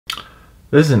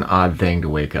This is an odd thing to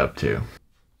wake up to.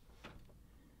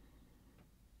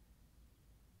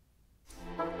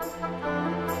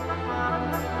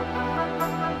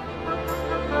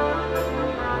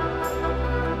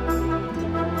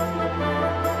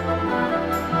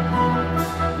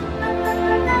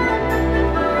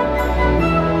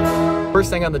 First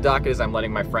thing on the docket is I'm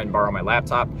letting my friend borrow my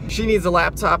laptop. She needs a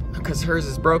laptop because hers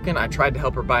is broken. I tried to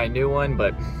help her buy a new one,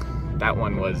 but that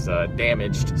one was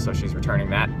damaged, so she's returning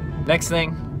that. Next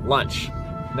thing, lunch.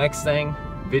 Next thing,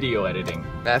 video editing.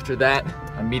 After that,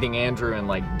 I'm meeting Andrew in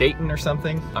like Dayton or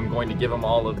something. I'm going to give him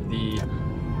all of the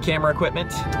camera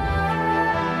equipment.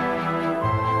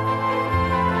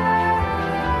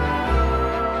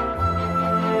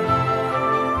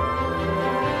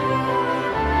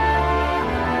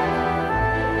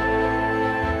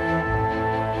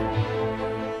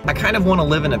 I kind of want to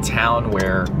live in a town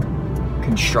where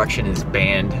construction is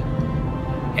banned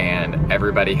and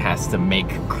everybody has to make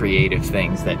creative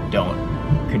things that don't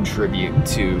contribute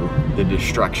to the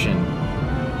destruction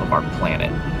of our planet.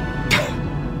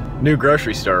 New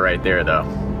grocery store right there though.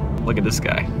 Look at this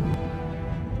guy.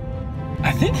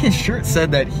 I think his shirt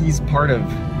said that he's part of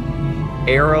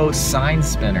Aero Sign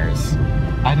Spinners.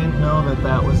 I didn't know that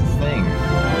that was a thing.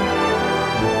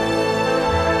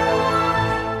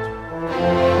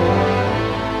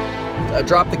 I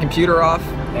dropped the computer off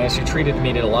and she treated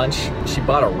me to lunch. She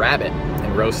bought a rabbit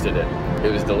and roasted it.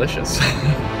 It was delicious. I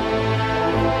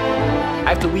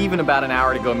have to leave in about an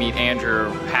hour to go meet Andrew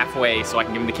halfway so I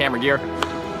can give him the camera gear.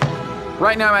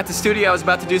 Right now I'm at the studio. I was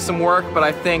about to do some work, but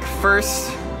I think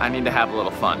first I need to have a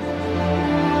little fun.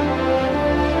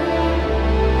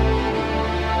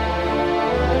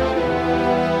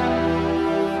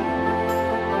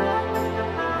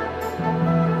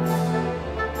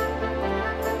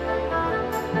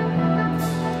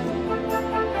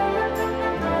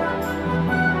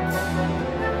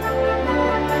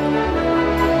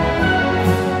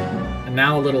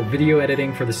 Now a little video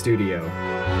editing for the studio.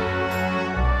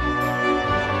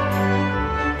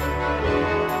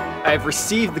 I've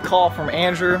received the call from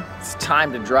Andrew. It's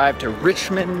time to drive to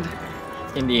Richmond,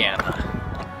 Indiana.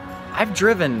 I've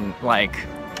driven like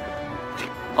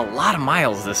a lot of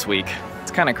miles this week.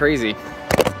 It's kind of crazy.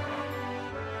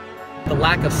 The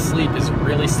lack of sleep is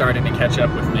really starting to catch up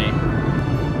with me.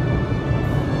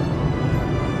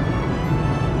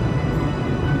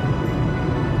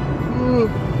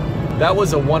 That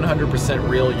was a 100%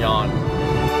 real yawn.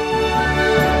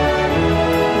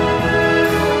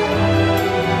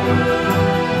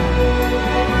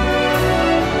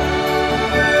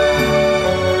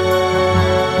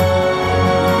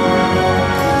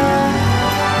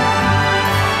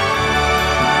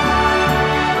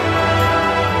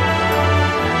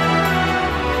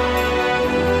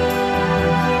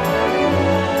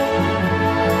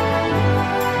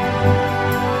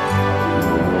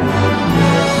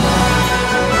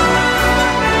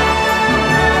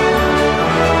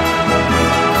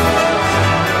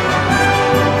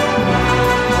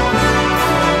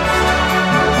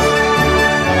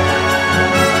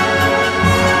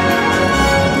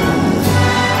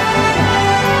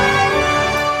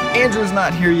 Andrew's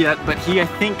not here yet, but I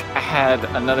think had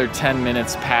another 10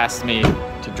 minutes past me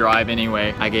to drive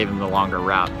anyway. I gave him the longer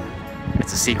route.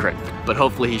 It's a secret, but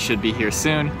hopefully he should be here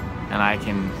soon and I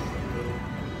can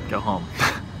go home.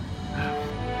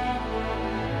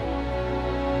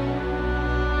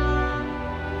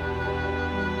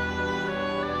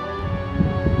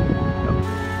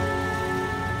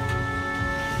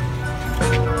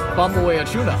 Bumbleway and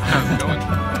tuna. How's it going?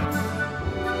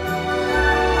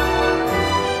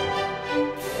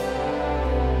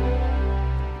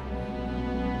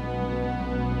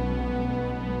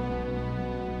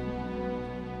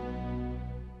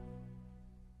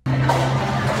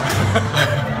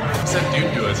 He said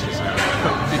dude to us just now.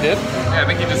 He did? Yeah, I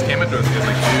think he just came up to us and he was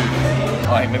like, dude.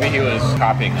 Like maybe he was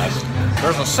copying us.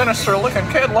 There's a sinister looking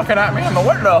kid looking at me in the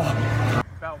window.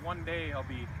 About one day I'll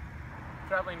be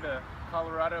traveling to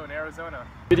Colorado and Arizona.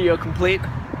 Video complete.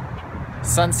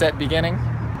 Sunset beginning.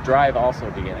 Drive also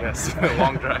beginning. Yes, a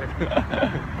long drive. It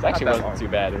actually wasn't too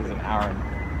bad. It was an hour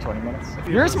and 20 minutes.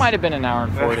 Yours might have been an hour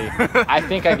and 40. I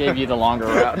think I gave you the longer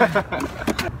route. I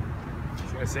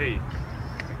was gonna say,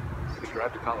 just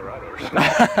drive to Colorado or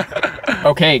something.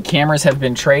 Okay, cameras have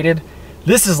been traded.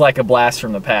 This is like a blast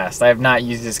from the past. I have not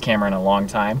used this camera in a long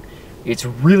time. It's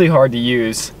really hard to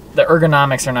use. The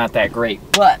ergonomics are not that great,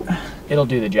 but it'll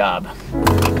do the job.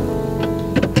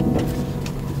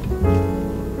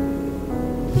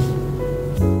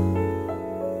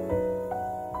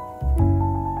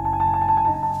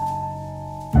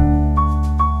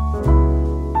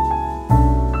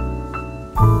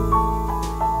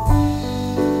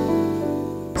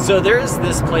 So there's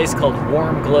this place called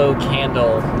Warm Glow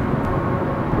Candle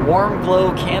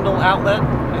Outlet,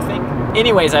 I think.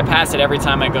 Anyways, I pass it every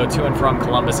time I go to and from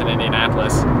Columbus and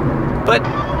Indianapolis. But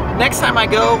next time I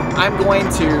go, I'm going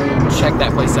to check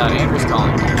that place out. Andrew's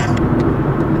calling.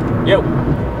 Yo.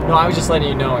 No, I was just letting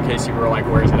you know in case you were like,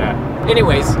 where's it at?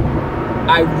 Anyways,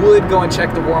 I would go and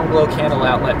check the Warm Glow Candle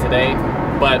Outlet today,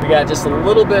 but we got just a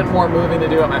little bit more moving to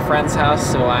do at my friend's house,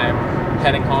 so I'm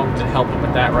heading home to help him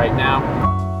with that right now.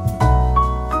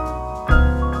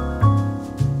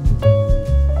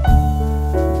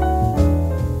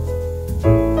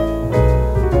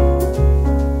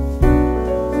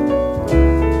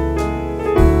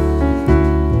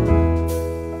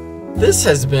 This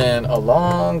has been a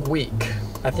long week.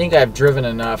 I think I've driven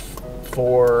enough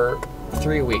for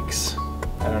 3 weeks.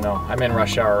 I don't know, I'm in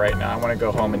rush hour right now. I want to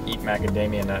go home and eat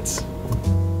macadamia nuts.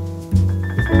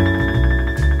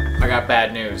 I got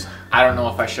bad news. I don't know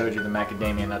if I showed you the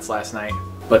macadamia nuts last night,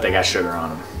 but they got sugar on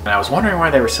them. And I was wondering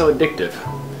why they were so addictive.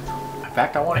 In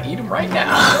fact, I want to eat them right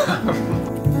now.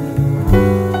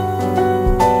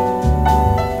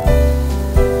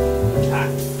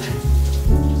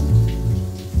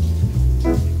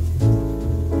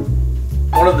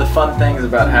 One of the fun things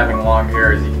about having long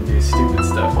hair is you can do stupid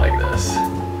stuff like this.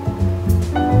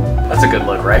 That's a good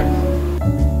look, right?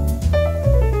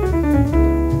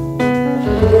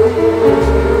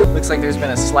 Looks like there's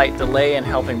been a slight delay in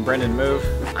helping Brendan move.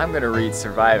 I'm gonna read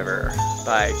Survivor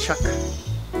by Chuck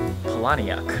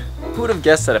Palahniuk. Who would have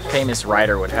guessed that a famous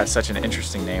writer would have such an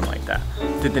interesting name like that?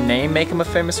 Did the name make him a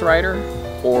famous writer?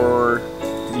 Or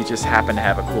did he just happen to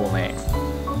have a cool name?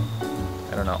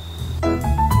 I don't know.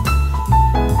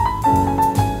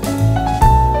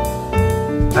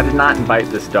 I did not invite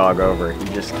this dog over, he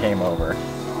just came over.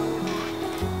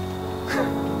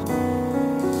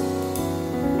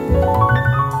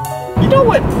 You know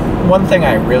what one thing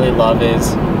I really love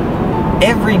is,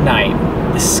 every night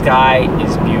the sky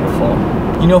is beautiful.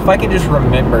 You know, if I could just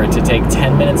remember to take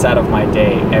 10 minutes out of my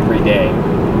day every day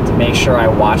to make sure I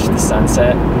watch the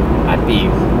sunset, I'd be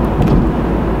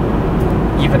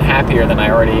even happier than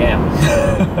I already am.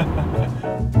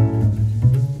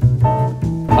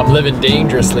 I'm living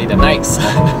dangerously tonight,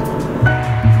 son.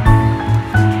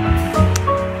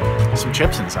 Some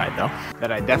chips inside, though,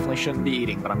 that I definitely shouldn't be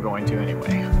eating, but I'm going to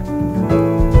anyway.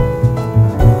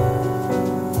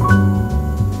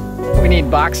 We need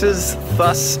boxes,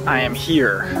 thus I am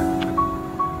here.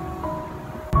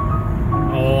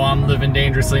 Oh, I'm living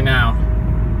dangerously now.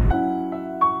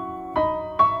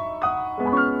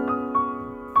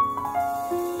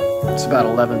 It's about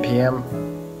 11 p.m.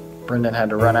 Brendan had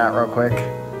to run out real quick,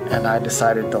 and I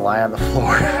decided to lie on the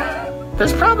floor.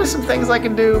 There's probably some things I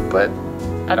can do, but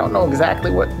I don't know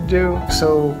exactly what to do,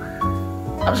 so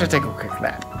I'm just gonna take a quick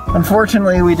nap.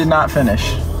 Unfortunately, we did not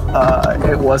finish.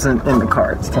 It wasn't in the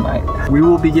cards tonight. We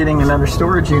will be getting another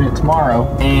storage unit tomorrow,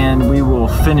 and we will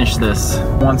finish this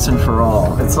once and for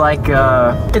all. It's like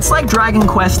Dragon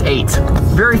Quest VIII.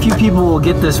 Very few people will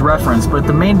get this reference, but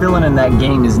the main villain in that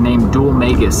game is named Dual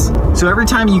Magus. So every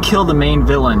time you kill the main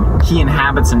villain, he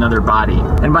inhabits another body.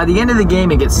 And by the end of the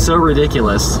game, it gets so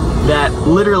ridiculous that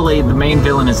literally the main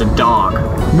villain is a dog.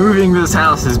 Moving this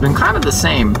house has been kind of the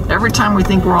same. Every time we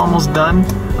think we're almost done,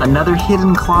 another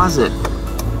hidden closet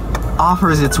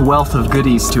offers its wealth of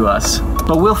goodies to us,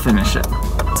 but we'll finish it.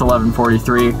 It's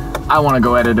 11:43. I want to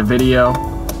go edit a video.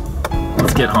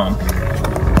 Let's get home.